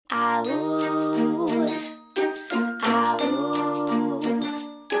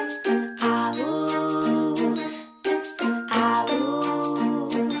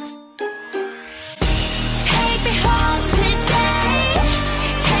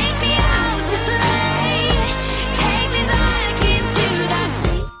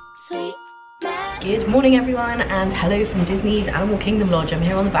Good morning everyone, and hello from Disney's Animal Kingdom Lodge. I'm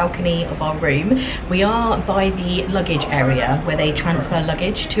here on the balcony of our room. We are by the luggage area where they transfer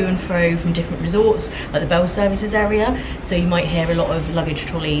luggage to and fro from different resorts, like the Bell Services area. So you might hear a lot of luggage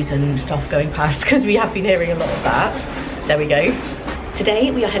trolleys and stuff going past because we have been hearing a lot of that. There we go.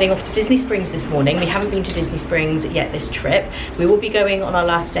 Today we are heading off to Disney Springs this morning. We haven't been to Disney Springs yet this trip. We will be going on our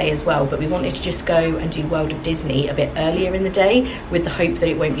last day as well, but we wanted to just go and do World of Disney a bit earlier in the day with the hope that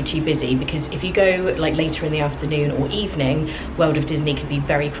it won't be too busy, because if you go like later in the afternoon or evening, World of Disney can be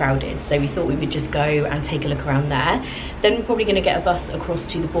very crowded. So we thought we would just go and take a look around there. Then we're probably going to get a bus across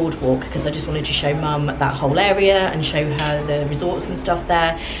to the boardwalk because I just wanted to show Mum that whole area and show her the resorts and stuff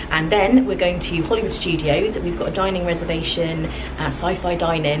there. And then we're going to Hollywood Studios. We've got a dining reservation at Sci-Fi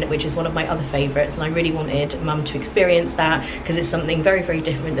Dine-In, which is one of my other favourites, and I really wanted Mum to experience that because it's something very, very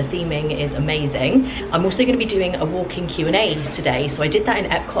different. The theming is amazing. I'm also going to be doing a walking Q&A today. So I did that in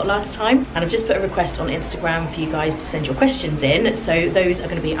Epcot last time, and I've just put a request on Instagram for you guys to send your questions in. So those are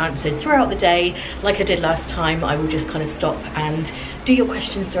going to be answered throughout the day. Like I did last time, I will just kind of stop and do your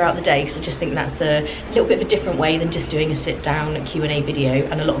questions throughout the day, because I just think that's a little bit of a different way than just doing a sit down Q&A video.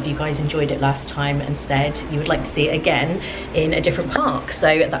 And a lot of you guys enjoyed it last time and said you would like to see it again in a different park,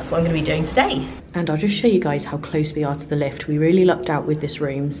 so that's what I'm going to be doing today. And I'll just show you guys how close we are to the lift. We really lucked out with this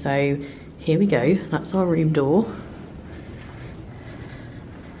room. So here we go, that's our room door.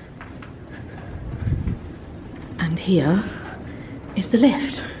 And here is the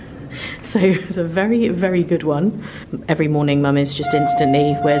lift. So it's a very, very good one. Every morning Mum is just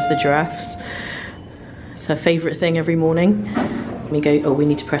instantly, where's the giraffes? It's her favourite thing every morning. Let me go, oh, we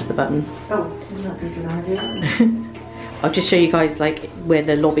need to press the button. Oh, that'd be a good idea. I'll just show you guys like where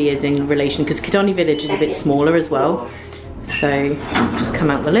the lobby is in relation, because Kidani Village is a bit smaller as well. So just come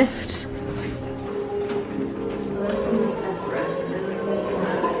out the lift.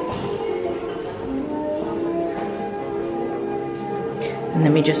 And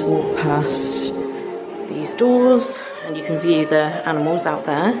then we just walk past these doors and you can view the animals out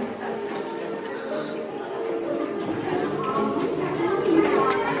there.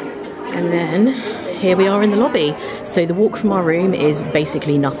 And then here we are in the lobby. So the walk from our room is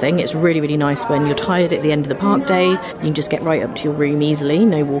basically nothing. It's really, really nice when you're tired at the end of the park day. You can just get right up to your room easily,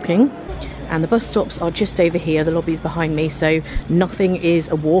 no walking. And the bus stops are just over here. The lobby's behind me, so nothing is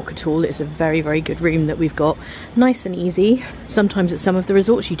a walk at all. It's a very, very good room that we've got. Nice and easy. Sometimes at some of the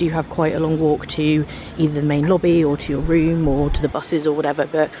resorts you do have quite a long walk to either the main lobby or to your room or to the buses or whatever,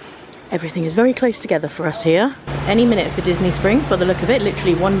 but everything is very close together for us here. Any minute for Disney Springs, by the look of it,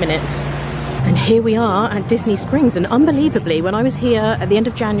 literally 1 minute. And here we are at Disney Springs, and unbelievably, when I was here at the end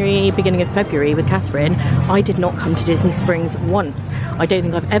of January, beginning of February with Catherine, I did not come to Disney Springs once. I don't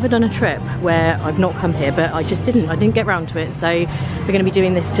think I've ever done a trip where I've not come here, but I just didn't. I didn't get round to it, so we're going to be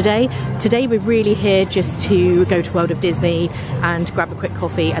doing this today. Today we're really here just to go to World of Disney and grab a quick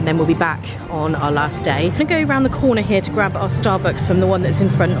coffee, and then we'll be back on our last day. I'm going to go around the corner here to grab our Starbucks from the one that's in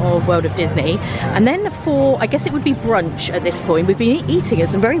front of World of Disney, and then for, I guess it would be brunch at this point. We've been eating at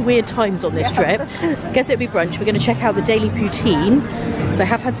some very weird times on this trip. I guess it'd be brunch. We're going to check out the Daily Poutine, because I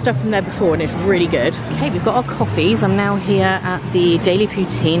have had stuff from there before and it's really good. Okay, we've got our coffees. I'm now here at the Daily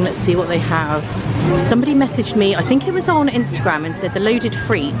Poutine. Let's see what they have. Somebody messaged me, I think it was on Instagram, and said the loaded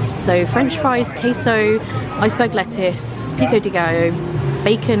frites. So French fries, queso, iceberg lettuce, pico de gallo,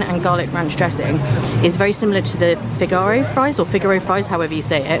 bacon and garlic ranch dressing is very similar to the Figaro fries, however you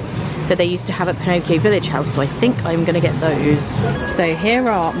say it, that they used to have at Pinocchio Village House, so I think I'm gonna get those. So here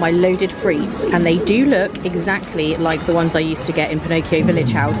are my loaded frites, and they do look exactly like the ones I used to get in Pinocchio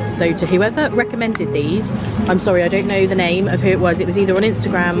Village House. So to whoever recommended these, I'm sorry, I don't know the name of who it was either on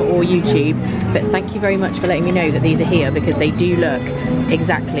Instagram or YouTube, but thank you very much for letting me know that these are here, because they do look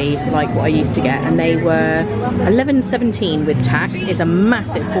exactly like what I used to get. And they were $11.17 with tax. It's a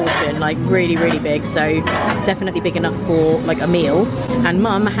massive portion, like really, really big, so definitely big enough for like a meal. And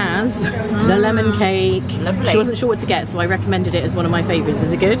Mum has the lemon cake. Lovely. She wasn't sure what to get, so I recommended it as one of my favourites.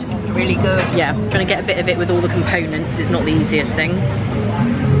 Is it good? Really good. Yeah, trying to get a bit of it with all the components is not the easiest thing.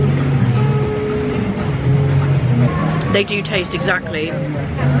 They do taste exactly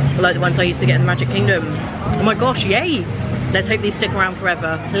like the ones I used to get in the Magic Kingdom. Oh my gosh, yay! Let's hope these stick around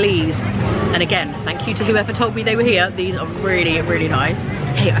forever, please. And again, thank you to whoever told me they were here. These are really, really nice.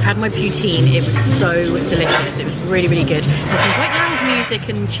 Hey, I've had my poutine. It was so delicious. It was really, really good. There's some quite loud loud music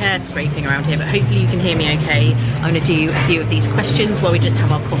and chair scraping around here, but hopefully you can hear me okay. I'm going to do a few of these questions while we just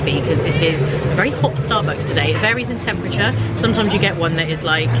have our coffee, because this is a very hot Starbucks today. It varies in temperature. Sometimes you get one that is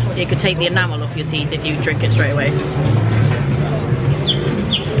like, it could take the enamel off your teeth if you drink it straight away.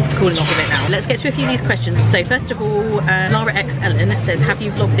 Cooling off a bit now. Let's get to a few of these questions. So first of all, Lara X Ellen says, have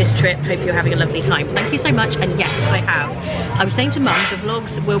you vlogged this trip? Hope you're having a lovely time. Thank you so much, and yes, I have. I was saying to Mum, the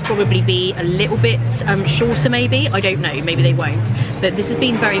vlogs will probably be a little bit shorter maybe. I don't know, maybe they won't. But this has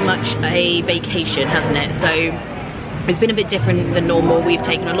been very much a vacation, hasn't it? So it's been a bit different than normal. We've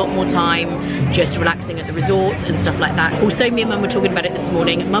taken a lot more time just relaxing at the resort and stuff like that. Also, me and Mum were talking about it this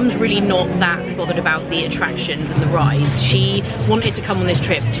morning. Mum's really not that bothered about the attractions and the rides. She wanted to come on this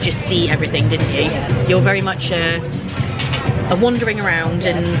trip to just see everything, didn't you? You're very much a wandering around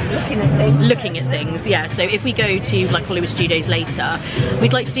and looking at things. Yeah, so if we go to like Hollywood Studios later,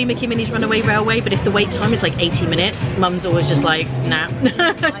 we'd like to do Mickey and Minnie's Runaway Railway, but if the wait time is like 80 minutes, Mum's always just like, nah,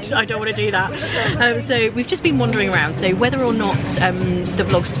 I don't want to do that. So we've just been wandering around. So whether or not the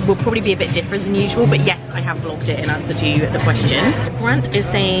vlogs will probably be a bit different than usual, but yes, I have vlogged it in answer to the question. Grant is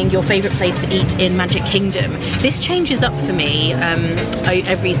saying, your favourite place to eat in Magic Kingdom. This changes up for me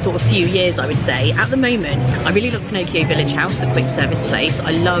every sort of few years, I would say. At the moment, I really love Pinocchio Village House, the quick service place.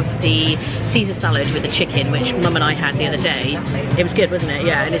 I love the Caesar salad with the chicken, which Mum and I had the other day. It was good, wasn't it?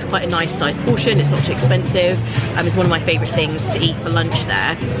 Yeah, and it's quite a nice sized portion. It's not too expensive. It's one of my favourite things to eat for lunch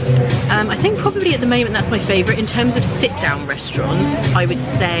there. I think probably at the moment that's my favourite. In terms of sit-down restaurants, I would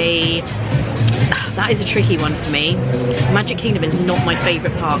say that is a tricky one for me. Magic Kingdom is not my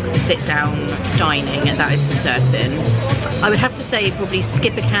favourite park for sit-down dining, and that is for certain. I would have to say probably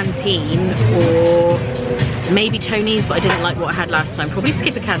skip a canteen or maybe Tony's, but I didn't like what I had last time. Probably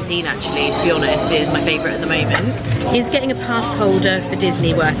skip a canteen actually, to be honest, is my favourite at the moment. Is getting a pass holder for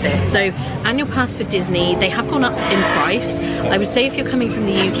Disney worth it? So annual pass for Disney, they have gone up in price. I would say if you're coming from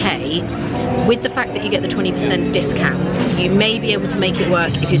the UK, with the fact that you get the 20% discount, you may be able to make it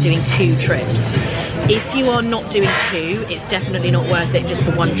work if you're doing 2 trips. If you are not doing 2, it's definitely not worth it just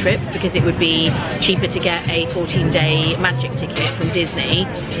for 1 trip, because it would be cheaper to get a 14-day magic ticket from Disney.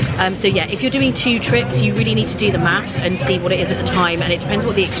 So yeah, if you're doing 2 trips, you really need to do the math and see what it is at the time, and it depends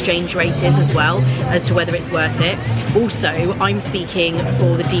what the exchange rate is as well as to whether it's worth it. Also, I'm speaking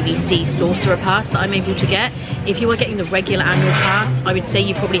for the DVC Sorcerer Pass that I'm able to get. If you are getting the regular annual pass, I would say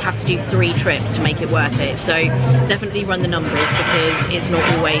you probably have to do 3 trips to make it worth it. So definitely run the numbers, because it's not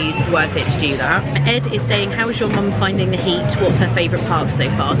always worth it to do that. Ed is saying, how is your mum finding the heat? What's her favourite park so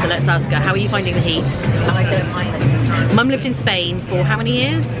far? So let's ask her, how are you finding the heat? I don't mind it. Mum lived in Spain for how many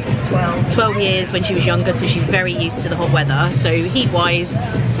years? 12 years when she was younger, so she's very used to the hot weather. So heat-wise,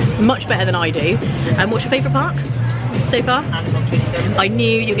 much better than I do. What's your favourite park so far? Animal Kingdom. I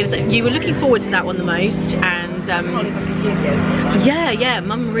knew you were going to say, you were looking forward to that one the most, and Hollywood Studios. yeah,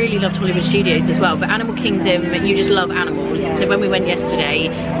 Mum really loved Hollywood Studios as well, but Animal Kingdom, you just love animals. So when we went yesterday,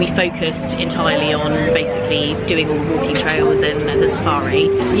 we focused entirely on basically doing all the walking trails and the safari.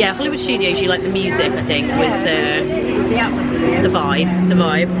 Yeah, Hollywood Studios, you like the music, I think, was the atmosphere, the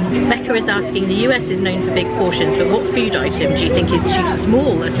vibe. Becca is asking, the US is known for big portions, but what food item do you think is too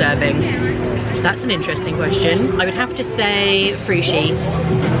small a serving? That's an interesting question. I would have to say frushi.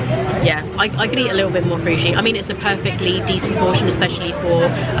 Yeah, I could eat a little bit more frushi. I mean, it's a perfectly decent portion, especially for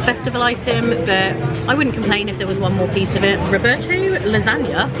a festival item, but I wouldn't complain if there was one more piece of it. Roberto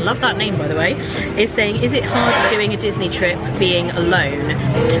Lasagna, love that name by the way, is saying, is it hard doing a Disney trip being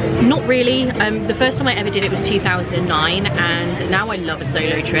alone? Not really. The first time I ever did it was 2009, and now I love a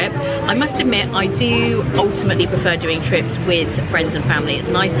solo trip. I must admit, I do ultimately prefer doing trips with friends and family. It's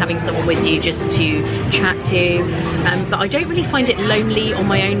nice having someone with you just to chat to, but I don't really find it lonely on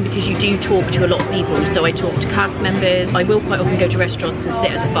my own, because you do talk to a lot of people. So I talk to cast members. I will quite often go to restaurants and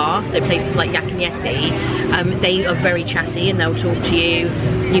sit at the bar, so places like Yak and Yeti, they are very chatty and they'll talk to you.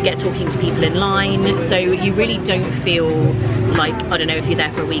 You get talking to people in line, so you really don't feel like, I don't know, if you're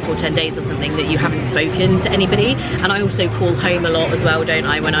there for a week or 10 days or something, that you haven't spoken to anybody. And I also call home a lot as well, don't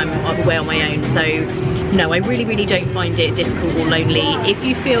I, when I'm away on my own. So no, I really don't find it difficult or lonely. If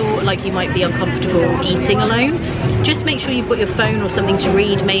you feel like you might be uncomfortable eating alone, just make sure you've got your phone or something to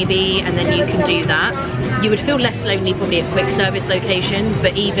read maybe, and then you can do that. You would feel less lonely probably at quick service locations,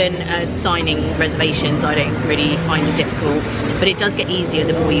 but even dining reservations I don't really find it difficult, but it does get easier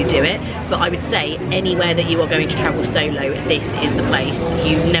the more you do it. But I would say anywhere that you are going to travel solo, this is the place.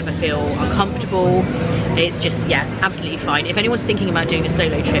 You never feel uncomfortable. It's just, yeah, absolutely fine. If anyone's thinking about doing a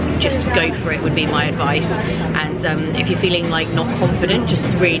solo trip, just go for it would be my advice. And if you're feeling like not confident, just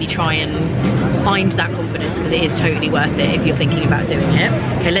really try and find that confidence, because it is totally worth it if you're thinking about doing it.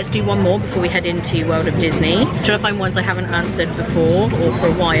 Okay, let's do one more before we head into World of Disney. Disney. Trying to find ones I haven't answered before, or for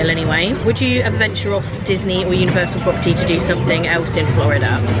a while anyway. Would you ever venture off Disney or Universal property to do something else in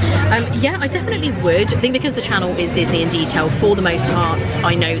Florida? Yeah, I definitely would. I think because the channel is Disney in detail, for the most part,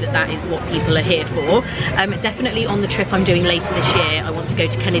 I know that that is what people are here for. Definitely on the trip I'm doing later this year, I want to go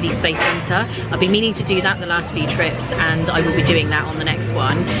to Kennedy Space Center. I've been meaning to do that the last few trips, and I will be doing that on the next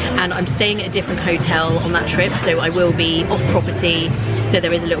one. And I'm staying at a different hotel on that trip, so I will be off property, so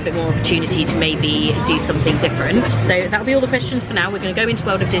there is a little bit more opportunity to maybe do something different. So that'll be all the questions for now. We're going to go into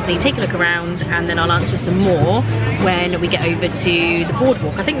World of Disney, take a look around, and then I'll answer some more when we get over to the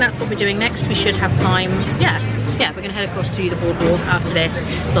boardwalk. I think that's what we're doing next. We should have time. Yeah, we're gonna head across to the boardwalk after this,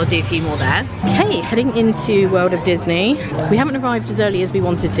 so I'll do a few more there. Okay, heading into World of Disney. We haven't arrived as early as we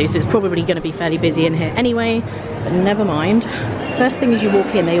wanted to, so it's probably gonna be fairly busy in here anyway, but never mind. First thing as you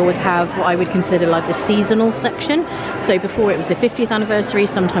walk in, they always have what I would consider like the seasonal section. So before it was the 50th anniversary,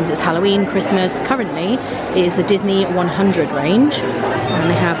 sometimes it's Halloween, Christmas. Currently it is the Disney 100 range. And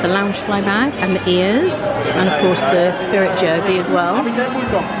they have the Loungefly bag and the ears, and of course the Spirit jersey as well.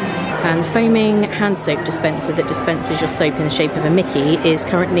 And the foaming hand soap dispenser that dispenses your soap in the shape of a Mickey is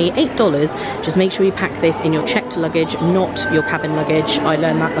currently $8. Just make sure you pack this in your checked luggage, not your cabin luggage. I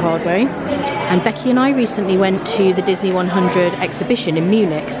learned that the hard way. And Becky and I recently went to the Disney 100 exhibition in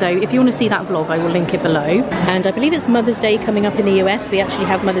Munich, so if you want to see that vlog, I will link it below. And I believe it's Mother's Day coming up in the US. We actually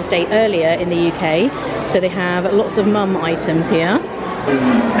have Mother's Day earlier in the UK, so they have lots of mum items here.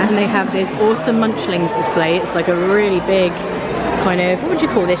 And they have this awesome Munchlings display. It's like a really big kind of, what would you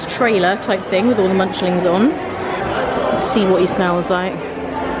call this, trailer type thing with all the Munchlings on. Let's see what he smells like.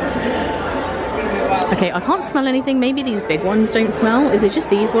 Okay, I can't smell anything. Maybe these big ones don't smell. Is it just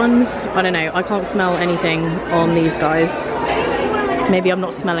these ones? I don't know. I can't smell anything on these guys. Maybe I'm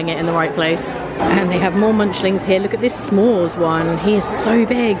not smelling it in the right place. And they have more Munchlings here. Look at this s'mores one. He is so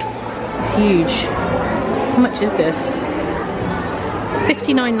big. It's huge. How much is this?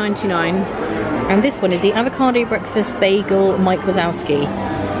 $59.99. And this one is the avocado breakfast bagel Mike Wazowski.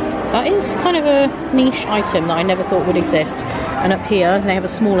 That is kind of a niche item that I never thought would exist. And up here they have a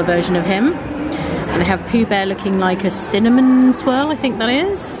smaller version of him. And they have Pooh Bear looking like a cinnamon swirl, I think that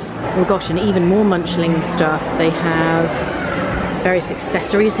is. Oh gosh, and even more Munchling stuff. They have various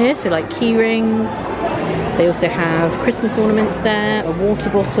accessories here, so like key rings. They also have Christmas ornaments there, a water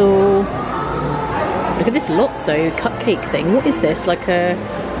bottle. Look at this Lotso cupcake thing. What is this? Like a...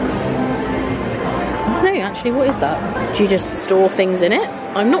 I don't know actually, what is that? Do you just store things in it?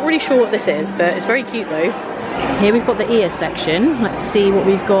 I'm not really sure what this is, but it's very cute though. Here we've got the ear section. Let's see what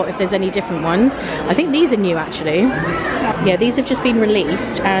we've got, if there's any different ones. I think these are new actually. Yeah, these have just been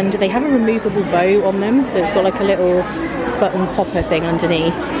released and they have a removable bow on them. So it's got like a little button popper thing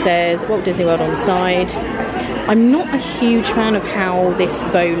underneath. It says Walt Disney World on the side. I'm not a huge fan of how this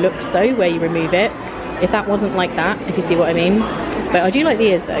bow looks though, where you remove it. If that wasn't like that, if you see what I mean. But I do like the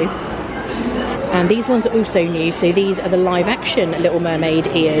ears though. And these ones are also new, so these are the live action Little Mermaid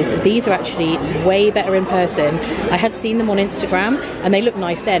ears. These are actually way better in person. I had seen them on Instagram and they look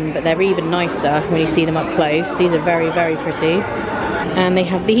nice then, but they're even nicer when you see them up close. These are very, very pretty. And they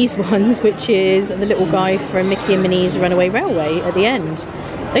have these ones, which is the little guy from Mickey and Minnie's Runaway Railway at the end.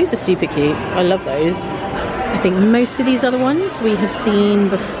 Those are super cute. I love those. I think most of these other ones we have seen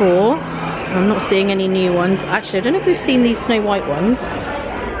before. I'm not seeing any new ones. Actually, I don't know if we've seen these Snow White ones.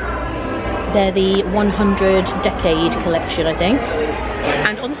 They're the 100 Decade collection, I think.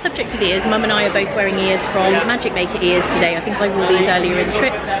 And on the subject of ears, Mum and I are both wearing ears from Magic Maker ears today. I think I wore these earlier in the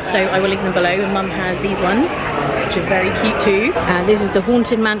trip, so I will link them below. And Mum has these ones, which are very cute too. And this is the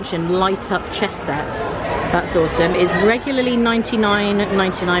Haunted Mansion light up chess set. That's awesome. It's regularly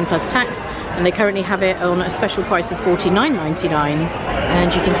 $99.99 plus tax, and they currently have it on a special price of $49.99.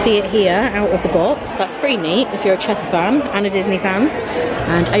 And you can see it here out of the box. That's pretty neat if you're a chess fan and a Disney fan.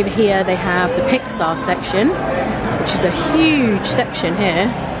 And over here they have the Pixar section, which is a huge section here.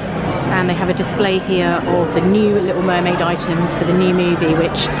 And they have a display here of the new Little Mermaid items for the new movie,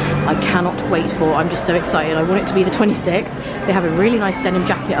 which I cannot wait for. I'm just so excited. I want it to be the 26th. They have a really nice denim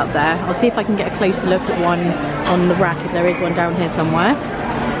jacket up there. I'll see if I can get a closer look at one on the rack, if there is one down here somewhere.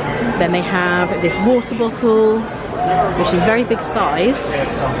 Then they have this water bottle, which is very big size.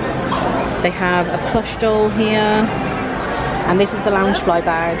 They have a plush doll here. And this is the Loungefly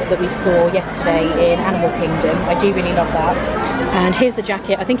bag that we saw yesterday in Animal Kingdom. I do really love that. And here's the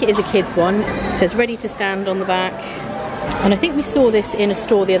jacket. I think it is a kid's one. It says ready to stand on the back. And I think we saw this in a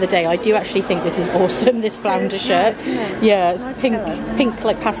store the other day. I do actually think this is awesome, this flounder shirt. Yeah, it's pink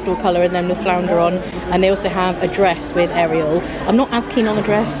like pastel colour and then with flounder on. And they also have a dress with Ariel. I'm not as keen on the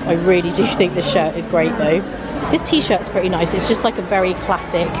dress. I really do think this shirt is great though. This t-shirt's pretty nice. It's just like a very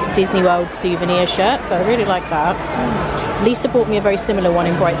classic Disney World souvenir shirt, but I really like that. Lisa bought me a very similar one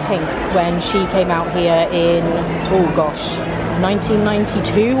in bright pink when she came out here in, oh gosh,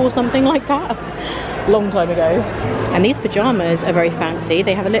 1992 or something like that. Long time ago. And these pyjamas are very fancy.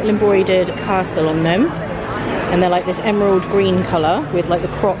 They have a little embroidered castle on them, and they're like this emerald green colour with like the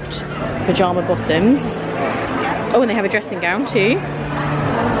cropped pyjama bottoms. Oh, and they have a dressing gown too.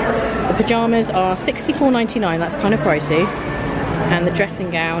 The pyjamas are $64.99. That's kind of pricey. And the dressing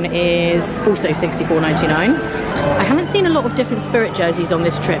gown is also $64.99. I haven't seen a lot of different Spirit jerseys on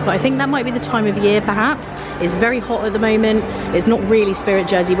this trip, but I think that might be the time of year perhaps. It's very hot at the moment. It's not really Spirit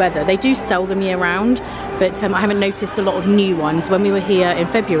jersey weather. They do sell them year round, but I haven't noticed a lot of new ones. When we were here in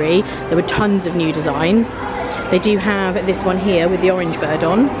February, there were tons of new designs. They do have this one here with the orange bird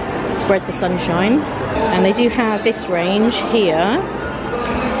on, Spread the Sunshine. And they do have this range here.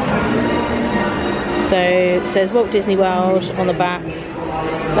 So it says Walt Disney World on the back.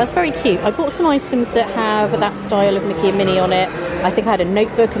 That's very cute. I bought some items that have that style of Mickey and Minnie on it. I think I had a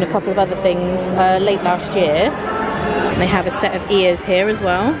notebook and a couple of other things late last year. They have a set of ears here as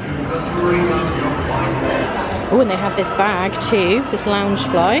well. Oh, and they have this bag too, this lounge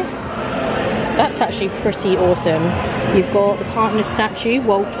fly. That's actually pretty awesome. You've got the partner statue,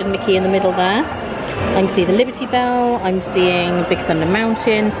 Walt and Mickey in the middle there. I can see the Liberty Bell, I'm seeing Big Thunder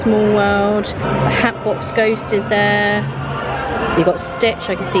Mountain, Small World, the Hatbox Ghost is there. You've got Stitch,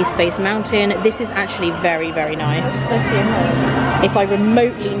 I can see Space Mountain. This is actually very, very nice. If I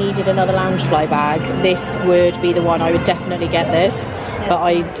remotely needed another Loungefly bag, this would be the one. I would definitely get this, but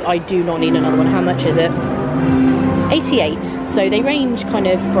I do not need another one. How much is it? 88. So they range kind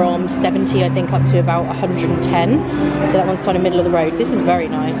of from 70, I think, up to about 110. So that one's kind of middle of the road. This is very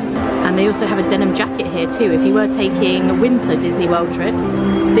nice. And they also have a denim jacket here too. If you were taking winter Disney World trips,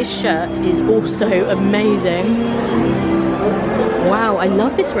 this shirt is also amazing. Wow, I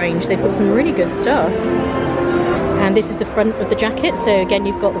love this range. They've got some really good stuff. And this is the front of the jacket. So again,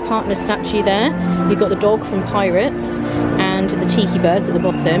 you've got the partner statue there. You've got the dog from Pirates and the tiki birds at the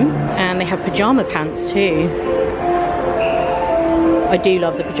bottom. And they have pyjama pants too. I do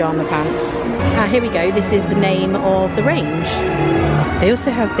love the pyjama pants. Here we go. This is the name of the range. They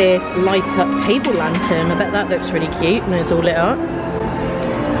also have this light up table lantern. I bet that looks really cute when it's all lit up.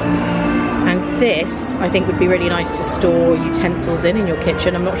 And this, I think, would be really nice to store utensils in your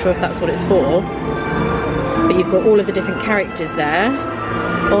kitchen. I'm not sure if that's what it's for. But you've got all of the different characters there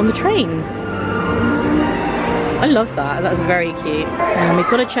on the train. I love that. That's very cute. And we've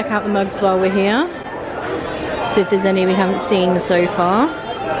got to check out the mugs while we're here. See if there's any we haven't seen so far.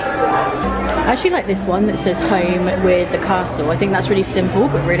 I actually like this one that says home with the castle. I think that's really simple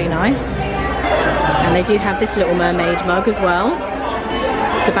but really nice. And they do have this Little Mermaid mug as well.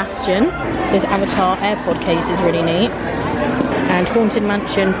 Sebastian. This Avatar AirPod case is really neat. And Haunted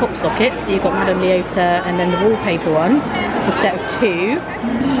Mansion pop sockets. So you've got Madame Leota and then the wallpaper one. It's a set of two,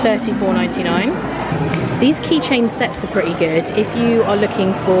 $34.99. These keychain sets are pretty good if you are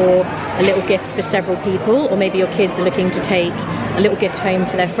looking for a little gift for several people, or maybe your kids are looking to take a little gift home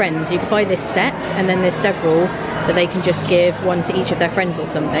for their friends. You can buy this set and then there's several that they can just give one to each of their friends or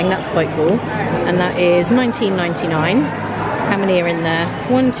something. That's quite cool. And that is $19.99. How many are in there?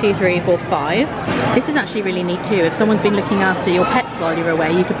 1, 2, 3, 4, 5. This is actually really neat too. If someone's been looking after your pets while you're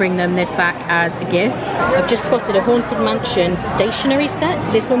away, you could bring them this back as a gift. I've just spotted a Haunted Mansion stationery set.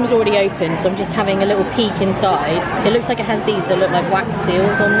 So this one was already open, so I'm just having a little peek inside. It looks like it has these that look like wax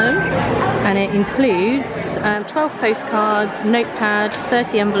seals on them. And it includes 12 postcards, notepad,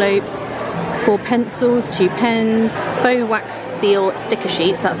 30 envelopes, 4 pencils, 2 pens, faux wax seal sticker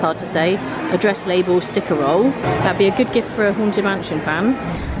sheets, that's hard to say, address label, sticker roll. That'd be a good gift for a Haunted Mansion fan.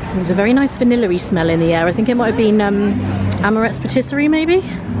 There's a very nice vanilla-y smell in the air. I think it might have been Amorette's Patisserie maybe?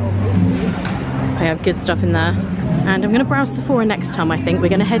 I have good stuff in there. And I'm going to browse Sephora next time, I think. We're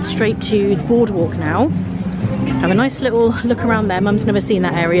going to head straight to the boardwalk now. Have a nice little look around there. Mum's never seen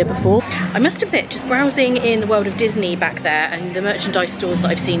that area before. I must admit, just browsing in the World of Disney back there and the merchandise stores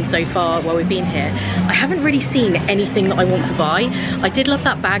that I've seen so far while we've been here, I haven't really seen anything that I want to buy. I did love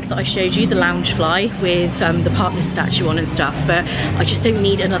that bag that I showed you, the Loungefly with the partner statue on and stuff, but I just don't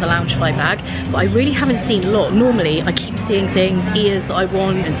need another Loungefly bag. But I really haven't seen a lot. Normally I keep seeing things, ears that I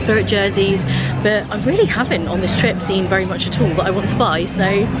want and Spirit jerseys, but I really haven't on this trip seen very much at all that I want to buy.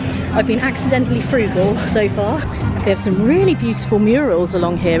 So I've been accidentally frugal so far. They have some really beautiful murals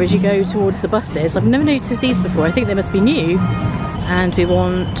along here as you go towards the buses. I've never noticed these before. I think they must be new. And we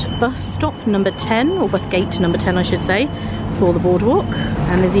want bus stop number 10, or bus gate number 10 I should say, for the boardwalk.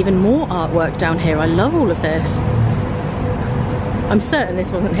 And there's even more artwork down here. I love all of this. I'm certain this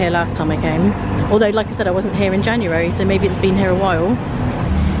wasn't here last time I came. Although, like I said, I wasn't here in January, so maybe it's been here a while.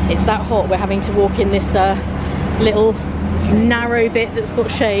 It's that hot, we're having to walk in this little narrow bit that's got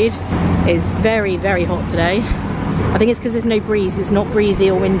shade. It's very, very hot today. I think it's because there's no breeze. It's not breezy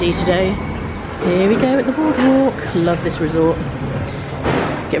or windy today. Here we go at the boardwalk. Love this resort.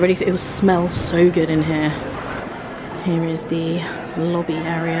 Get ready for it. It will smell so good in here. Here is the lobby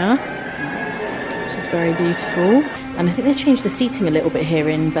area, which is very beautiful. And I think they changed the seating a little bit here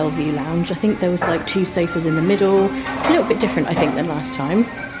in Bellevue Lounge. I think there was like 2 sofas in the middle. It's a little bit different, I think, than last time.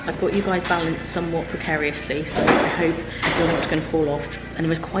 I've got you guys balanced somewhat precariously, so I hope you're not going to fall off. And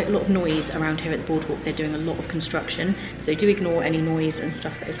there is quite a lot of noise around here at the boardwalk. They're doing a lot of construction, so do ignore any noise and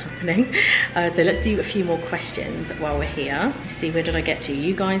stuff that is happening. So let's do a few more questions while we're here. Let's see, where did I get to?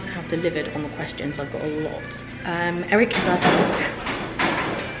 You guys have delivered on the questions. I've got a lot. Eric is asking...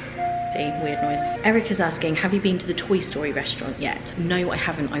 See, weird noise. Eric is asking, have you been to the Toy Story restaurant yet? No, I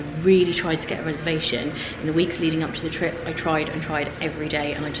haven't. I really tried to get a reservation. In the weeks leading up to the trip, I tried and tried every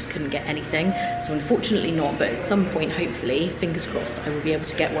day and I just couldn't get anything. So unfortunately not, but at some point, hopefully, fingers crossed, I will be able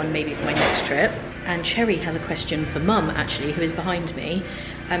to get one maybe for my next trip. And Cherry has a question for Mum, actually, who is behind me.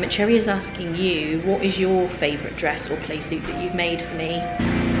 Cherry is asking you, what is your favourite dress or play suit that you've made for me?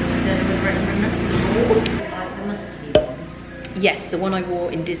 Yes, the one I wore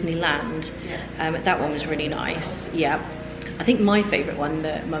in Disneyland. Yes. That one was really nice. Yeah. I think my favourite one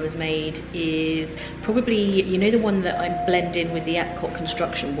that Mum has made is probably, you know, the one that I blend in with the Epcot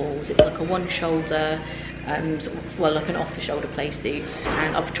construction walls. It's like a one shoulder, well, like an off the shoulder play suit.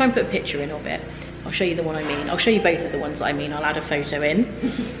 And I'll try and put a picture in of it. I'll show you the one I mean. I'll show you both of the ones that I mean. I'll add a photo in.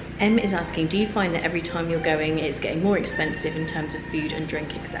 Em is asking, do you find that every time you're going it's getting more expensive in terms of food and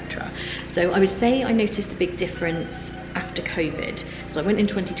drink, etc.? So I would say I noticed a big difference after COVID. So I went in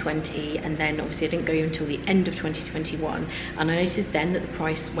 2020 and then obviously I didn't go until the end of 2021, and I noticed then that the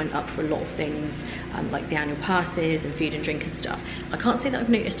price went up for a lot of things, like the annual passes and food and drink and stuff. I can't say that I've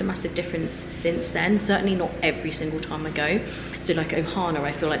noticed a massive difference since then, certainly not every single time I go. So like Ohana,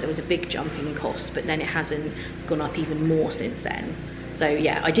 I feel like there was a big jump in cost, but then it hasn't gone up even more since then. So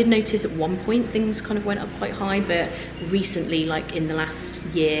yeah, I did notice at one point things kind of went up quite high, but recently, like in the last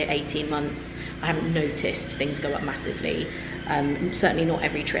year, 18 months, I haven't noticed things go up massively. Certainly not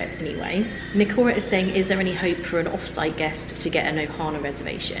every trip anyway. Nikora is saying, is there any hope for an off-site guest to get an Ohana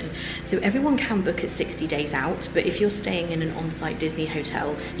reservation? So everyone can book at 60 days out, but if you're staying in an on-site Disney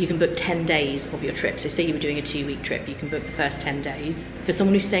hotel, you can book 10 days of your trip. So say you were doing a 2-week trip, you can book the first 10 days. For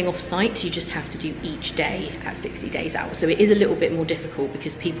someone who's staying off-site, you just have to do each day at 60 days out. So it is a little bit more difficult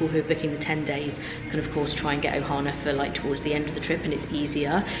because people who are booking the 10 days can of course try and get Ohana for like towards the end of the trip, and it's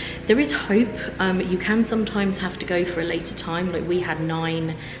easier. There is hope. You can sometimes have to go for a later time. Like we had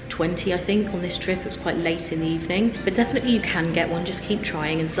 9:20 I think on this trip. It was quite late in the evening, but definitely you can get one. Just keep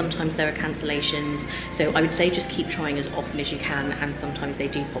trying, and sometimes there are cancellations, so I would say just keep trying as often as you can, and sometimes they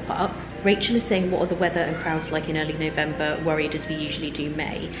do pop up. Rachel is saying, what are the weather and crowds like in early November, worried as we usually do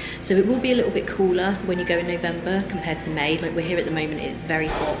May? So it will be a little bit cooler when you go in November compared to May. Like we're here at the moment, it's very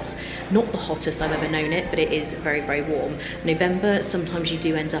hot. Not the hottest I've ever known it, but it is very, very warm. November, sometimes you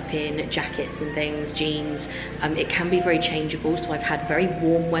do end up in jackets and things, jeans. It can be very changeable, so I've had very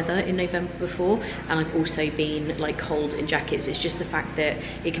warm weather in November before, and I've also been like cold in jackets. It's just the fact that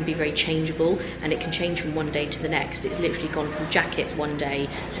it can be very changeable, and it can change from one day to the next. It's literally gone from jackets one day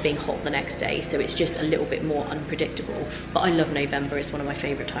to being hot the next day, so it's just a little bit more unpredictable. But I love November, it's one of my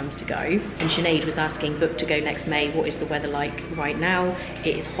favourite times to go. And Sinead was asking, booked to go next May, what is the weather like right now?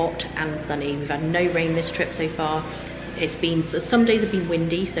 It is hot and sunny. We've had no rain this trip so far. It's been, some days have been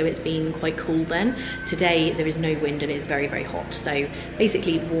windy, so it's been quite cool then. Today there is no wind and it's very, very hot. So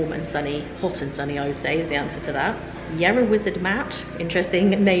basically warm and sunny, hot and sunny I would say is the answer to that. Yarra Wizard Matt, interesting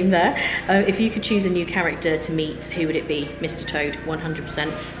name there. If you could choose a new character to meet, who would it be? Mr. Toad,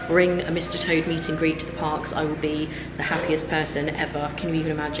 100%. Bring a Mr. Toad meet and greet to the parks. I will be the happiest person ever. Can you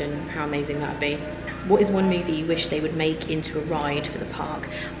even imagine how amazing that would be? What is one movie you wish they would make into a ride for the park?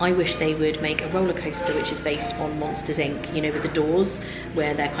 I wish they would make a roller coaster which is based on Monsters Inc. You know, with the doors,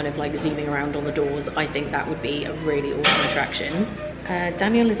 where they're kind of like zooming around on the doors. I think that would be a really awesome attraction.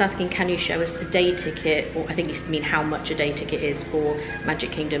 Daniel is asking, can you show us a day ticket, or I think you mean how much a day ticket is for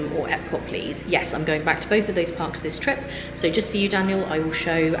Magic Kingdom or Epcot, please? Yes, I'm going back to both of those parks this trip. So just for you, Daniel, I will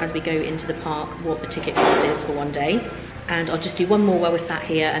show as we go into the park what the ticket cost is for one day. and I'll just do one more while we're sat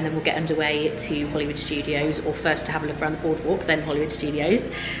here, and then we'll get underway to Hollywood Studios, or first to have a look around the boardwalk, then Hollywood Studios.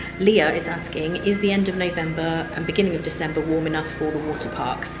 Leah is asking, is the end of November and beginning of December warm enough for the water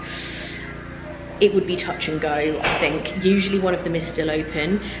parks? It would be touch and go, I think. Usually one of them is still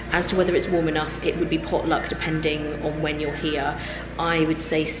open. As to whether it's warm enough, it would be potluck depending on when you're here. I would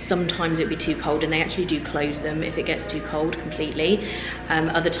say sometimes it would be too cold, and they actually do close them if it gets too cold completely.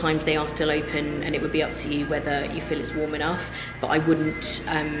 Other times they are still open, and it would be up to you whether you feel it's warm enough, but I wouldn't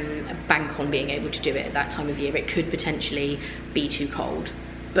bank on being able to do it at that time of year. It could potentially be too cold,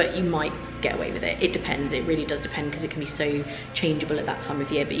 but you might get away with it. It depends, it really does depend, because it can be so changeable at that time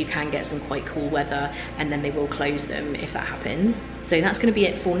of year, but you can get some quite cool weather, and then they will close them if that happens. So that's gonna be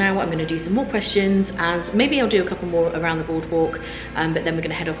it for now. I'm gonna do some more questions, as maybe I'll do a couple more around the boardwalk, but then we're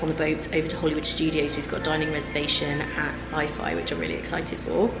gonna head off on the boat over to Hollywood Studios. We've got a dining reservation at Sci-Fi, which I'm really excited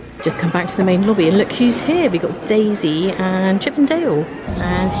for. Just come back to the main lobby, and look who's here. We've got Daisy and Chip and Dale.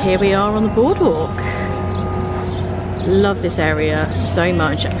 And here we are on the boardwalk. Love this area so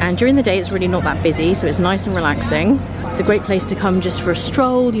much, and during the day it's really not that busy, so it's nice and relaxing. It's a great place to come just for a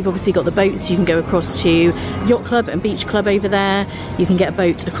stroll. You've obviously got the boats. You can go across to Yacht Club and Beach Club over there. You can get a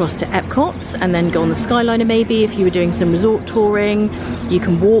boat across to Epcot and then go on the Skyliner maybe if you were doing some resort touring. You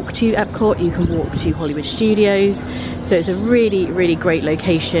can walk to Epcot, you can walk to Hollywood Studios. So it's a really, really great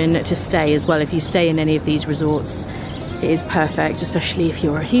location to stay as well. If you stay in any of these resorts, it is perfect, especially if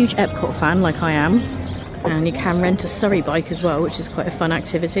you're a huge Epcot fan like I am. And you can rent a Surrey bike as well, which is quite a fun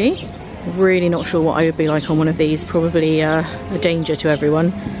activity. Really not sure what I would be like on one of these, probably a danger to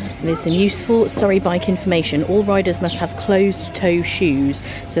everyone. And there's some useful Surrey bike information. All riders must have closed toe shoes,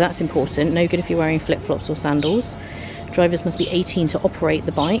 so that's important. No good if you're wearing flip-flops or sandals. Drivers must be 18 to operate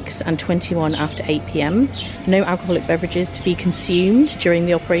the bikes and 21 after 8 p.m. No alcoholic beverages to be consumed during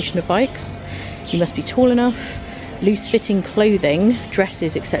the operation of bikes. You must be tall enough. Loose-fitting clothing,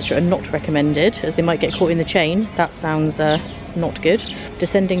 dresses, etc. are not recommended, as they might get caught in the chain. That sounds not good.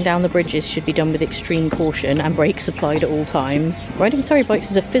 Descending down the bridges should be done with extreme caution, and brakes applied at all times. Riding Surrey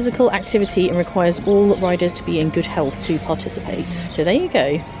bikes is a physical activity and requires all riders to be in good health to participate. So there you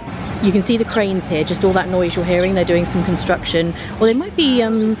go. You can see the cranes here, just all that noise you're hearing. They're doing some construction, or they might be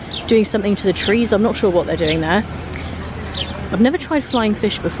doing something to the trees. I'm not sure what they're doing there. I've never tried flying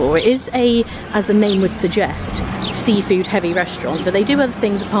fish before. It is a, as the name would suggest, seafood heavy restaurant, but they do other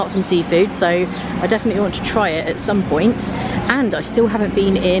things apart from seafood, so I definitely want to try it at some point. And I still haven't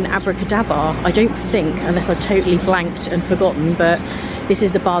been in Abracadabra, I don't think, unless I've totally blanked and forgotten, but this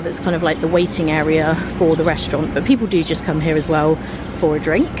is the bar that's kind of like the waiting area for the restaurant, but people do just come here as well for a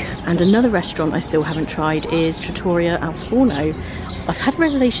drink. And another restaurant I still haven't tried is Trattoria Al Forno. I've had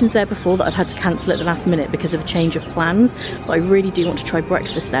reservations there before that I've had to cancel at the last minute because of a change of plans, but I really do want to try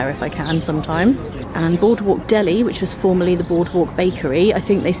breakfast there if I can sometime. And Boardwalk Deli, which was formerly the Boardwalk Bakery, I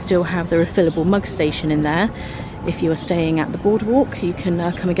think they still have the refillable mug station in there. If you are staying at the boardwalk, you can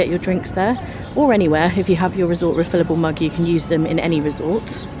come and get your drinks there, or anywhere. If you have your resort refillable mug, you can use them in any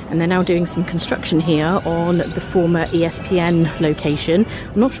resort. And they're now doing some construction here on the former ESPN location.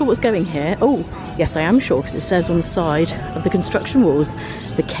 I'm not sure what's going here. Oh, yes I am sure, because it says on the side of the construction walls,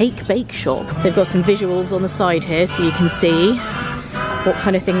 the Cake Bake Shop. They've got some visuals on the side here so you can see what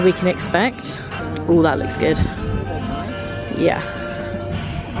kind of thing we can expect. Oh, that looks good.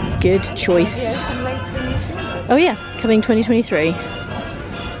 Yeah, good choice. Oh yeah, coming 2023.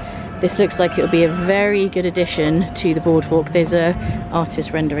 This looks like it'll be a very good addition to the boardwalk. There's a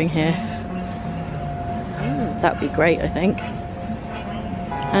artist rendering here. That'd be great, I think.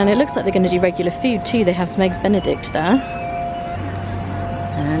 And it looks like they're going to do regular food too. They have some Eggs Benedict there.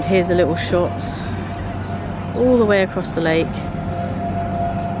 And here's a little shot all the way across the lake.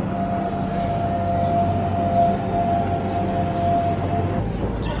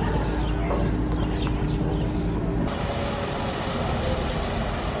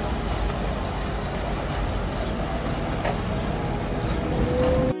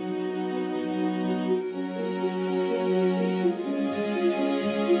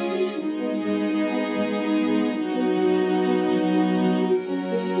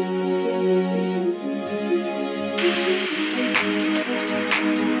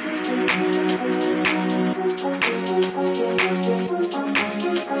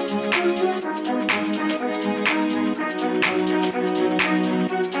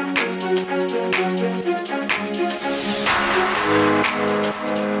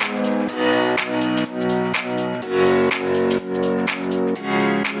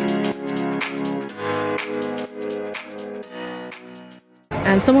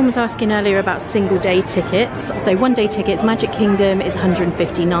 And someone was asking earlier about single day tickets. So 1 day tickets, Magic Kingdom is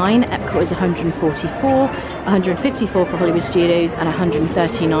 159, Epcot is 144, 154 for Hollywood Studios and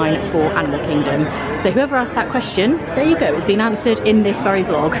 139 for Animal Kingdom. So whoever asked that question, there you go, it's been answered in this very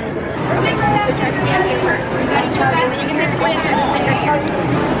vlog.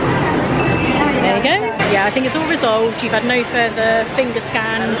 There you go. Yeah, I think it's all resolved. You've had no further finger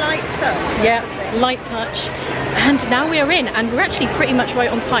scan. Light touch. Yeah, light touch. And now we are in, and we're actually pretty much right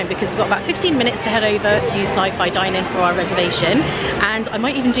on time because we've got about 15 minutes to head over to Sci-Fi Dine-In for our reservation. And I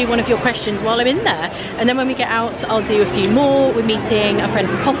might even do one of your questions while I'm in there. And then when we get out, I'll do a few more. We're meeting a friend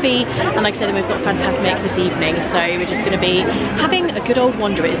for coffee, and like I said, we've got Fantasmic this evening. So we're just going to be having a good old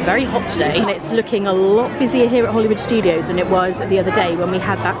wander. It's very hot today, and it's looking a lot busier here at Hollywood Studios than it was the other day when we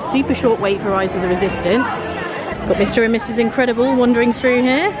had that super short wait for Rise of the Resistance. Got Mr. and Mrs. Incredible wandering through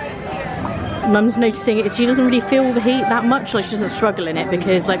here. Mum's noticing it. She doesn't really feel the heat that much, like she doesn't struggle in it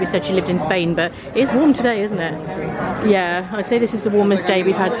because, like we said, she lived in Spain, but it's warm today, isn't it? Yeah, I'd say this is the warmest day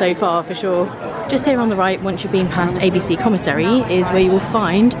we've had so far for sure. Just here on the right, once you've been past ABC Commissary, is where you will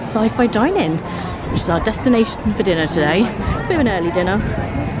find Sci-Fi Dine-In, which is our destination for dinner today. It's a bit of an early dinner.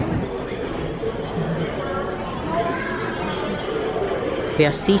 We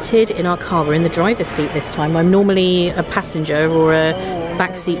are seated in our car. We're in the driver's seat this time. I'm normally a passenger or a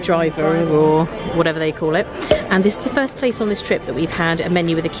backseat driver or whatever they call it. And this is the first place on this trip that we've had a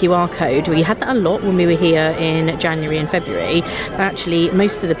menu with a QR code. We had that a lot when we were here in January and February. But actually,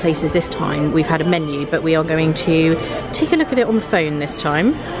 most of the places this time we've had a menu, but we are going to take a look at it on the phone this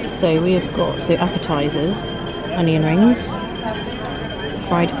time. So we have got appetizers, onion rings,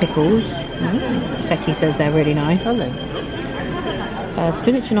 fried pickles. Becky says they're really nice.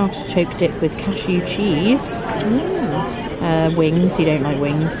 Spinach and artichoke dip with cashew cheese. Wings, you don't like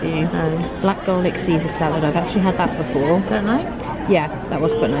wings, do you? No. Black garlic Caesar salad, I've actually had that before. Don't like? Yeah, that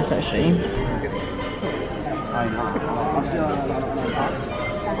was quite nice actually.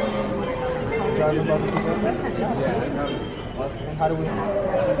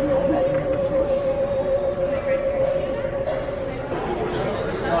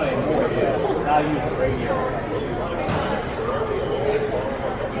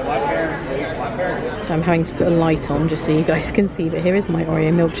 So I'm having to put a light on just so you guys can see, but here is my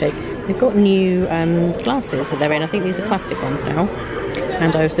Oreo milkshake. They've got new glasses that they're in. I think these are plastic ones now.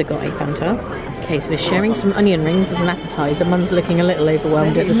 And I also got a Fanta. Okay, so we're sharing some onion rings as an appetizer. Mum's looking a little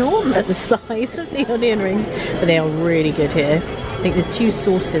overwhelmed at the size of the onion rings, but they are really good here. I think there's 2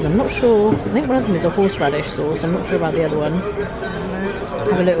 sauces. I'm not sure. I think one of them is a horseradish sauce. I'm not sure about the other one.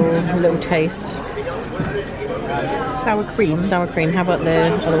 Have a little taste. Sour cream. Sour cream. How about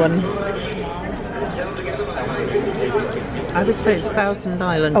the other one? I would say it's Thousand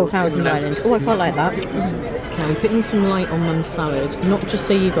Island. Oh, Thousand Island. Oh, I quite like that. Okay, I'm putting some light on Mum's salad. Not just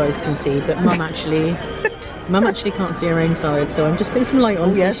so you guys can see, but Mum actually can't see her own salad, so I'm just putting some light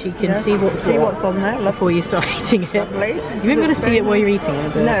on so she can see what's on there before you start eating it. Lovely. You won't be able to see it while you're eating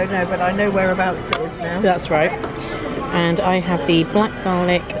it. But no, but I know whereabouts it is now. That's right. And I have the black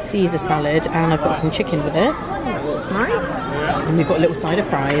garlic Caesar salad, and I've got some chicken with it. That's nice. And we've got a little side of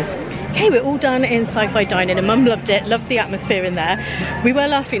fries. Okay, we're all done in Sci-Fi Dine-In and Mum loved it, loved the atmosphere in there. We were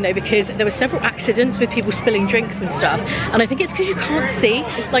laughing though because there were several accidents with people spilling drinks and stuff, and I think it's because you can't see.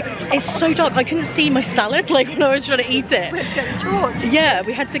 Like, it's so dark, I couldn't see my salad like when I was trying to eat it. We had to get the torch. Yeah,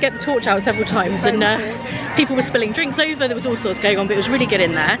 we had to get the torch out several times, and people were spilling drinks over, there was all sorts going on, but it was really good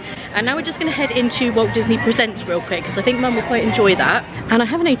in there. And now we're just going to head into Walt Disney Presents real quick because I think Mum will quite enjoy that. And I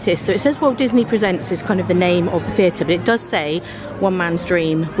have noticed, so it says Walt Disney Presents is kind of the name of the theatre, but it does say One Man's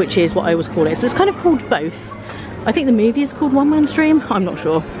Dream, which is what I always call it. So it's kind of called both. I think the movie is called One Man's Dream, I'm not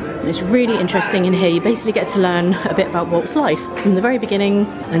sure. It's really interesting in here. You basically get to learn a bit about Walt's life from the very beginning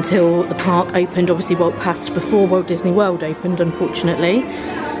until the park opened. Obviously Walt passed before Walt Disney World opened, unfortunately.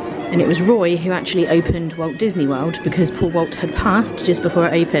 And it was Roy who actually opened Walt Disney World because poor Walt had passed just before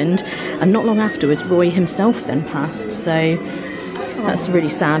it opened, and not long afterwards Roy himself then passed, so that's really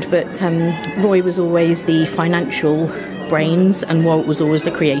sad. But Roy was always the financial brains and Walt was always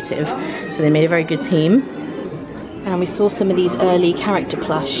the creative, so they made a very good team. And we saw some of these early character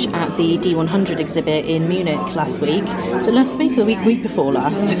plush at the D100 exhibit in Munich last week. So last week or the week before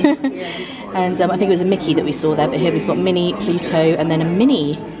last. And I think it was a Mickey that we saw there, but here we've got Minnie, Pluto, and then a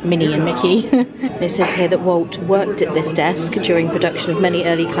Minnie and Mickey. It says here that Walt worked at this desk during production of many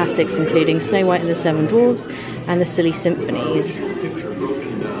early classics, including Snow White and the Seven Dwarfs and the Silly Symphonies.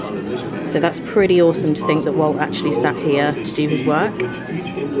 So that's pretty awesome to think that Walt actually sat here to do his work.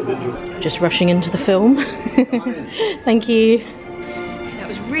 Just rushing into the film. Thank you. That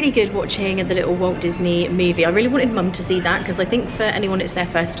was really good watching the little Walt Disney movie. I really wanted Mum to see that because I think for anyone it's their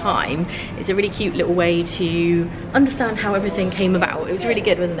first time, it's a really cute little way to understand how everything came about. It was really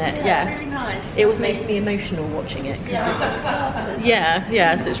good, wasn't it? Yeah. Very nice. It was making me emotional watching it.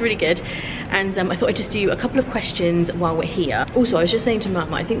 Yeah, so it's really good. And I thought I'd just do a couple of questions while we're here. Also, I was just saying to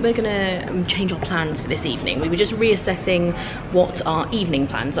Mum, I think we're gonna change our plans for this evening. We were just reassessing what our evening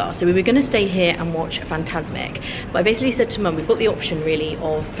plans are. So we were gonna stay here and watch Fantasmic. But I basically said to Mum, we've got the option really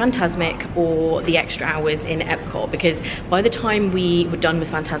of Fantasmic or the extra hours in Epcot, because by the time we were done with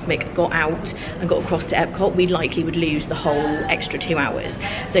Fantasmic, got out and got across to Epcot, we likely would lose the whole extra 2 hours.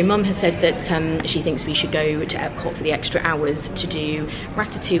 So Mum has said that she thinks we should go to Epcot for the extra hours to do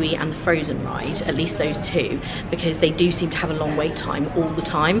Ratatouille and the Frozen ride, at least those 2, because they do seem to have a long wait time all the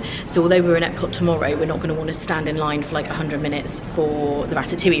time. So although we're in Epcot tomorrow, we're not going to want to stand in line for like 100 minutes for the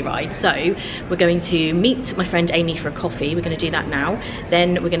Ratatouille ride. So we're going to meet my friend Amy for a coffee. We're going to do that now.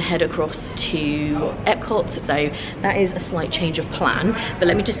 Then we're going to head across to Epcot. So that is a slight change of plan. But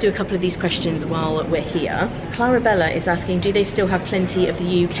let me just do a couple of these questions while we're here. Clarabella is asking, do they still have plenty of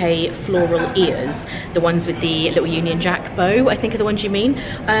the UK floral ears? The ones with the little Union Jack bow, I think are the ones you mean.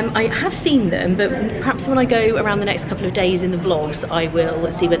 I have seen them, but perhaps when I go around the next couple of days in the vlogs, I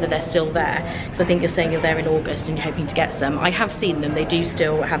will see whether they're still there, because I think you're saying you're there in August and you're hoping to get some. I have seen them, they do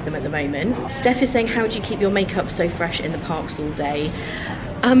still have them at the moment. Steph is saying, how do you keep your makeup so fresh in the parks all day?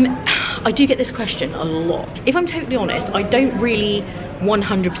 I do get this question a lot. If I'm totally honest, I don't really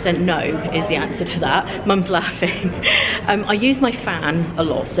 100% know is the answer to that. Mum's laughing. I use my fan a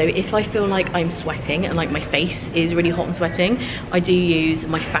lot, so if I feel like I'm sweating and like my face is really hot and sweating, I do use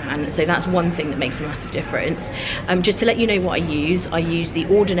my fan, so that's one thing that makes a massive difference. Just to let you know what I use the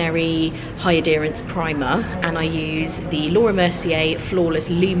Ordinary High Adherence Primer, and I use the Laura Mercier Flawless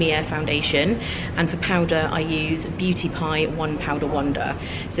Lumiere Foundation, and for powder I use Beauty Pie One Powder Wonder.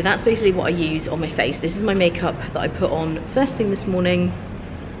 So that's basically what I use on my face. This is my makeup that I put on first thing this morning.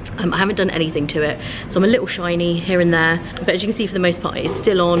 I haven't done anything to it, so I'm a little shiny here and there, but as you can see, for the most part it's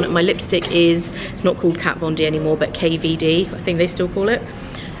still on. My lipstick is, it's not called Kat Von D anymore, but KVD, I think they still call it.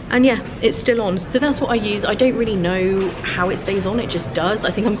 And yeah, it's still on. So that's what I use. I don't really know how it stays on, it just does.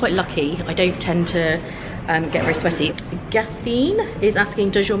 I think I'm quite lucky. I don't tend to get very sweaty. Gathine is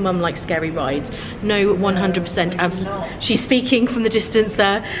asking, does your mum like scary rides? No, 100% absolutely. She's speaking from the distance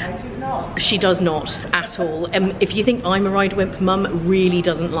there. She does not at all. If you think I'm a ride wimp, Mum really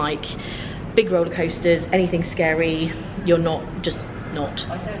doesn't like big roller coasters, anything scary. You're not, just not.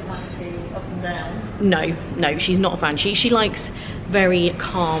 I don't like the up and down. No, she's not a fan. She likes very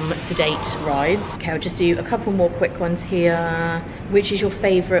calm, sedate rides. Okay, I'll just do a couple more quick ones here. Which is your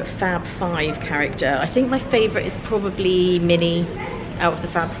favourite Fab 5 character? I think my favourite is probably Minnie out of the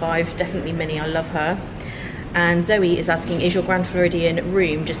Fab 5. Definitely Minnie, I love her. And Zoe is asking, is your Grand Floridian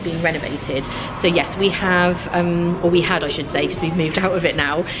room just being renovated? So yes, we have, or we had I should say, because we've moved out of it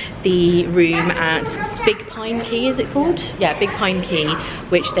now, the room at Big Pine Key, is it called? Yeah, Big Pine Key,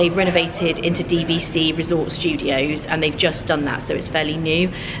 which they've renovated into DVC Resort Studios, and they've just done that, so it's fairly new.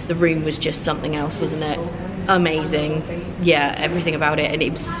 The room was just something else, wasn't it? Amazing. Yeah, everything about it, and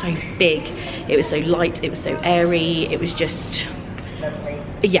it was so big, it was so light, it was so airy, it was just,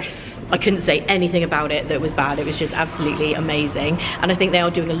 yes, I couldn't say anything about it that was bad. It was just absolutely amazing. And I think they are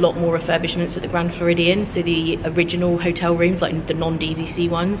doing a lot more refurbishments at the Grand Floridian. So the original hotel rooms, like the non-DVC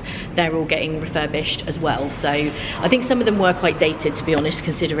ones, they're all getting refurbished as well. So I think some of them were quite dated, to be honest,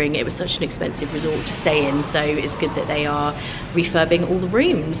 considering it was such an expensive resort to stay in. So it's good that they are refurbing all the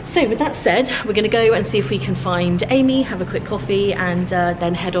rooms. So with that said, we're gonna go and see if we can find Amy, have a quick coffee, and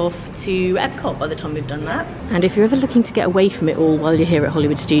then head off to Epcot by the time we've done that. And if you're ever looking to get away from it all while you're here at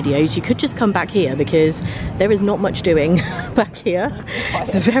Hollywood Studios, you could just come back here, because there is not much doing back here.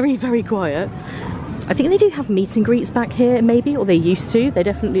 It's very, very quiet. I think they do have meet and greets back here, maybe, or they used to. They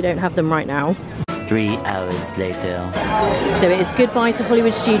definitely don't have them right now. 3 hours later. So it is goodbye to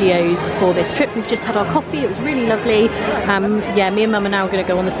Hollywood Studios for this trip. We've just had our coffee, it was really lovely. Yeah, me and Mum are now going to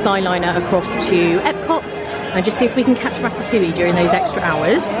go on the Skyliner across to Epcot and just see if we can catch Ratatouille during those extra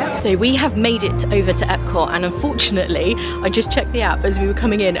hours. So we have made it over to Epcot, and unfortunately, I just checked the app as we were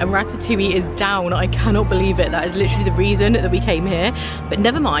coming in and Ratatouille is down. I cannot believe it. That is literally the reason that we came here. But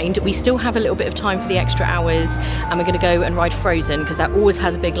never mind, we still have a little bit of time for the extra hours, and we're going to go and ride Frozen, because that always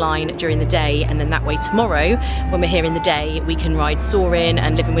has a big line during the day, and then that way tomorrow, when we're here in the day, we can ride Soarin'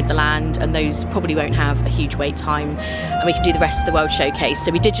 and Living with the Land, and those probably won't have a huge wait time, and we can do the rest of the World Showcase.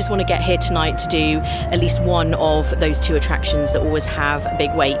 So we did just want to get here tonight to do at least one one of those two attractions that always have a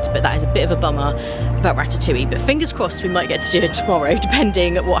big wait, but that is a bit of a bummer about Ratatouille. But fingers crossed we might get to do it tomorrow,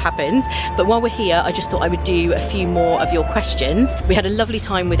 depending on what happens. But while we're here, I just thought I would do a few more of your questions. We had a lovely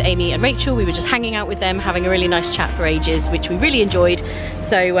time with Amy and Rachel. We were just hanging out with them, having a really nice chat for ages, which we really enjoyed.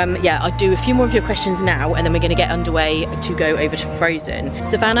 So yeah, I'll do a few more of your questions now, and then we're going to get underway to go over to Frozen.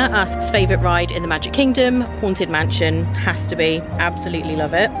 Savannah asks favourite ride in the Magic Kingdom. Haunted Mansion, has to be, absolutely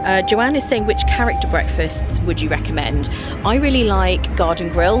love it. Joanne is saying, which character breakfasts would you recommend? I really like Garden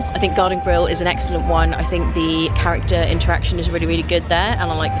Grill. I think Garden Grill is an excellent one. I think the character interaction is really, really good there,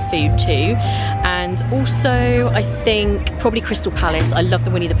 and I like the food too. And also I think probably Crystal Palace. I love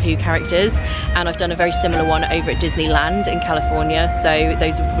the Winnie the Pooh characters, and I've done a very similar one over at Disneyland in California, so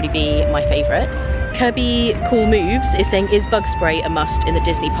those would probably be my favourites. Kirby Cool Moves is saying, is bug spray a must in the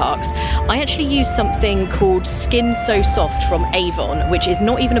Disney parks? I actually use something called Skin So Soft from Avon, which is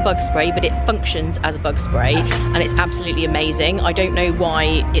not even a bug spray, but it functions as a bug spray, and it's absolutely amazing. I don't know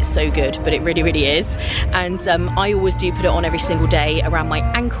why it's so good, but it really, really is. And I always do put it on every single day around my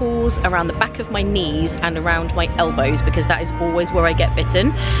ankles, around the back of my knees, and around my elbows, because that is always where I get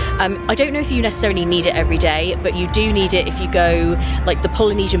bitten. I don't know if you necessarily need it every day, but you do need it if you go like the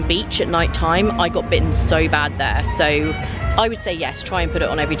Polynesian beach at night time. I got bitten so bad there, so I would say yes, try and put it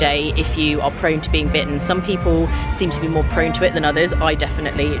on every day if you are prone to being bitten. Some people seem to be more prone to it than others. I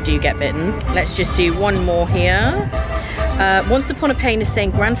definitely do get bitten. Let's just do one more here. Once Upon a Pain is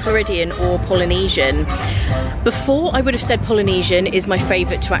saying Grand Floridian or Polynesian. Before I would have said Polynesian is my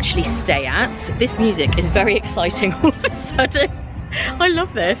favourite to actually stay at. This music is very exciting all of a sudden. I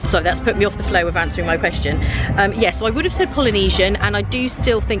love this. So that's put me off the flow of answering my question. Yeah, so I would have said Polynesian, and I do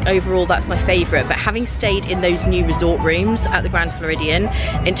still think overall that's my favourite, but having stayed in those new resort rooms at the Grand Floridian,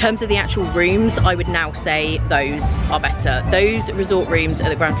 in terms of the actual rooms, I would now say those are better. Those resort rooms at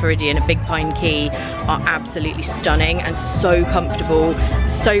the Grand Floridian at Big Pine Key are absolutely stunning and so comfortable,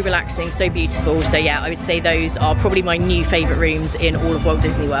 so relaxing, so beautiful. So yeah, I would say those are probably my new favourite rooms in all of Walt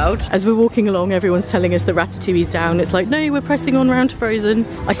Disney World. As we're walking along, everyone's telling us the Ratatouille's down. It's like, no, we're pressing on round to Frozen.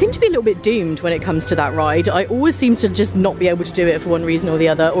 I seem to be a little bit doomed when it comes to that ride. I always seem to just not be able to do it for one reason or the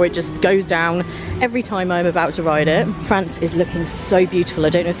other, or it just goes down every time I'm about to ride it. France is looking so beautiful. I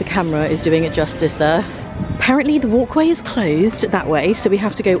don't know if the camera is doing it justice there. Apparently the walkway is closed that way, so we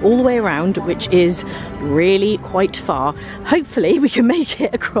have to go all the way around, which is really quite far. Hopefully we can make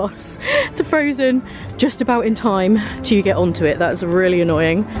it across to Frozen just about in time to get onto it. That's really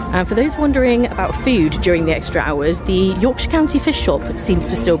annoying. And for those wondering about food during the extra hours, the Yorkshire County Fish Shop seems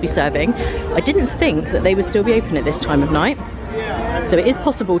to still be serving. I didn't think that they would still be open at this time of night. So it is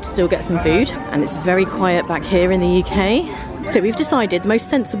possible to still get some food, and it's very quiet back here in the UK. So we've decided the most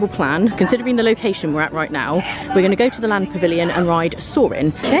sensible plan, considering the location we're at right now, we're going to go to the Land Pavilion and ride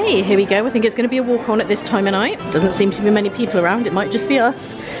Soarin'. Okay, here we go. I think it's going to be a walk on at this time of night. Doesn't seem to be many people around. It might just be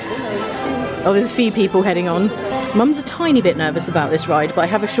us. Oh, there's a few people heading on. Mum's a tiny bit nervous about this ride, but I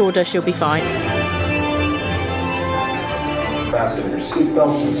have assured her she'll be fine. Fasten your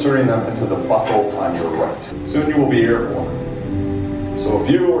seatbelts, inserting them into the buckle on your right. Soon you will be airborne. So if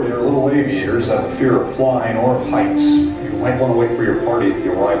you or your little aviators have a fear of flying or of heights, you might want to wait for your party at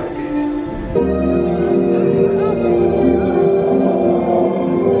the arrival gate.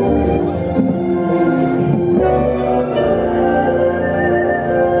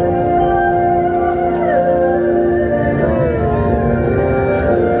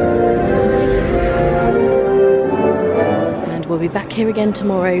 We'll be back here again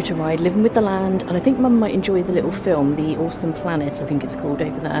tomorrow to ride Living with the Land, and I think Mum might enjoy the little film, The Awesome Planet, I think it's called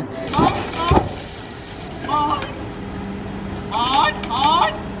over there.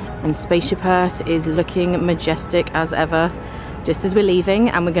 And Spaceship Earth is looking majestic as ever, just as we're leaving,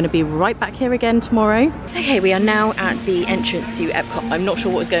 and we're going to be right back here again tomorrow. Okay, we are now at the entrance to Epcot. I'm not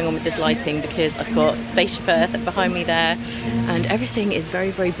sure what was going on with this lighting because I've got Spaceship Earth behind me there, and everything is very,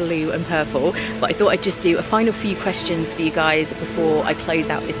 very blue and purple. But I thought I'd just do a final few questions for you guys before I close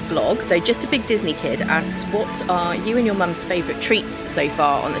out this vlog. So Just a Big Disney Kid asks, what are you and your mum's favourite treats so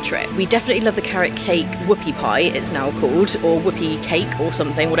far on the trip? We definitely love the carrot cake whoopie pie, it's now called, or whoopie cake or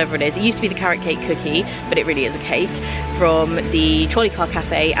something, whatever it is. It used to be the carrot cake cookie, but it really is a cake, from the Trolley Car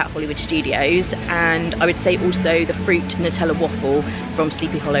Cafe at Hollywood Studios. And I would say also the fruit Nutella waffle from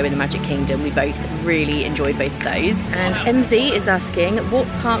Sleepy Hollow in the Magic Kingdom. We both really enjoyed both of those. And MZ is asking, what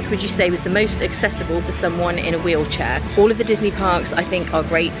park would you say was the most accessible for someone in a wheelchair? All of the Disney parks I think are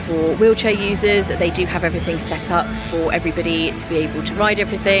great for wheelchair users. They do have everything set up for everybody to be able to ride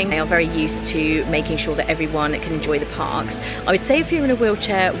everything. They are very used to making sure that everyone can enjoy the parks. I would say if you're in a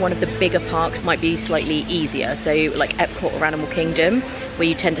wheelchair, one of the bigger parks might be slightly easier. So like Epcot or Animal Kingdom, where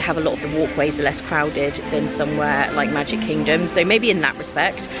you tend to have a lot of the walkways are less crowded than somewhere like Magic Kingdom. So maybe in that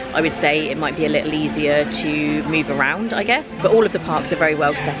respect, I would say it might be a little easier to move around, I guess. But all of the parks are very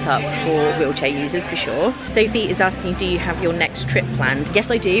well set up for wheelchair users for sure. Sophie is asking, do you have your next trip planned?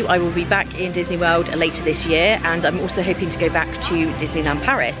 Yes, I do. I will be back in Disney World later this year, and I'm also hoping to go back to Disneyland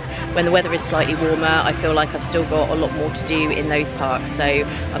Paris when the weather is slightly warmer. I feel like I've still got a lot more to do in those parks, so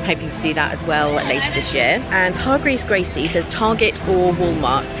I'm hoping to do that as well later this year. And Hargreaves Gracie says Target or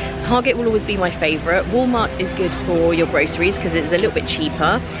Walmart. Target will always be my favourite. Walmart is good for your groceries because it's a little bit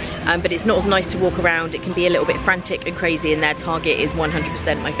cheaper. But it's not as nice to walk around. It can be a little bit frantic and crazy in there. Target is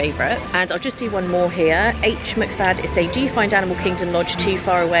 100% my favourite. And I'll just do one more here. H. McFad is saying, do you find Animal Kingdom Lodge too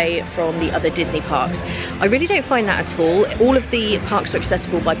far away from the other Disney parks? I really don't find that at all. All of the parks are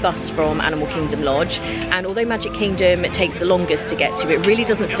accessible by bus from Animal Kingdom Lodge, and although Magic Kingdom takes the longest to get to, it really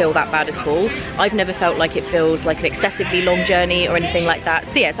doesn't feel that bad at all. I've never felt like it feels like an excessively long journey or anything like that.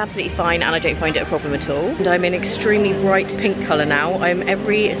 So yeah, it's absolutely fine, and I don't find it a problem at all. And I'm in extremely bright pink colour now. I'm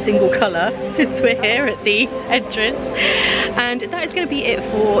every single colour since we're here at the entrance. And that is going to be it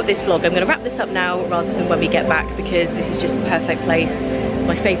for this vlog. I'm going to wrap this up now rather than when we get back, because this is just the perfect place. It's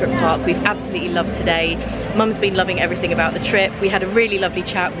my favourite park. We've absolutely loved today. Mum's been loving everything about the trip. We had a really lovely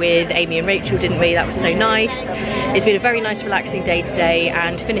chat with Amy and Rachel, didn't we? That was so nice. It's been a very nice relaxing day today,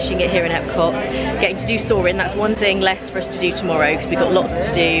 and finishing it here in Epcot, getting to do Soarin', that's one thing less for us to do tomorrow because we've got lots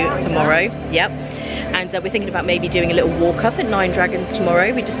to do tomorrow. Yep. And we're thinking about maybe doing a little walk up at Nine Dragons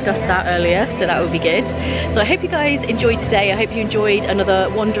tomorrow. We discussed that earlier, so that would be good. So I hope you guys enjoyed today. I hope you enjoyed another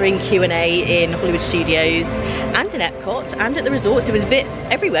wandering Q&A in Hollywood Studios and in Epcot and at the resorts. It was a bit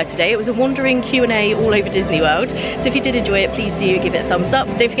everywhere today. It was a wandering Q&A all over Disney World. So if you did enjoy it, please do give it a thumbs up.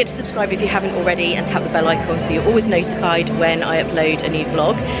 Don't forget to subscribe if you haven't already, and tap the bell icon so you're always notified when I upload a new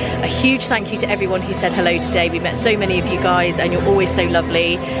vlog. A huge thank you to everyone who said hello today. We met so many of you guys and you're always so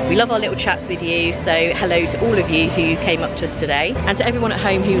lovely. We love our little chats with you, so hello to all of you who came up to us today, and to everyone at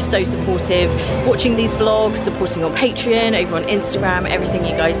home who was so supportive, watching these vlogs, supporting on Patreon, over on Instagram. Everything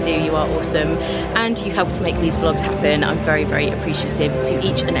you guys do, you are awesome, and you help to make these vlogs happen. I'm very, very appreciative to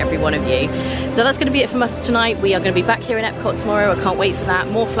each and every one of you. So that's going to be it from us tonight. We are going to be back here in Epcot tomorrow. I can't wait for that.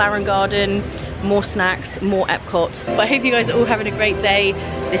 More Flower and Garden, more snacks, more Epcot. But I hope you guys are all having a great day.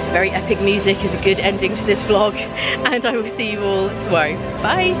 This very epic music is a good ending to this vlog, and I will see you all tomorrow.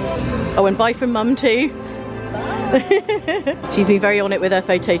 Bye. Oh, and bye from Mum too. Bye. She's been very on it with her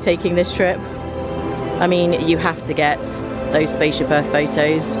photo taking this trip. I mean, you have to get those Spaceship Earth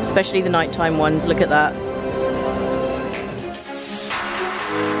photos, especially the nighttime ones. Look at that.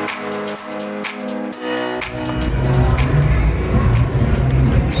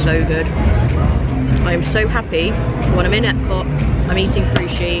 So good. I am so happy when I'm in Epcot, I'm eating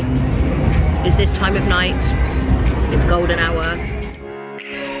sushi. It's this time of night, it's golden hour.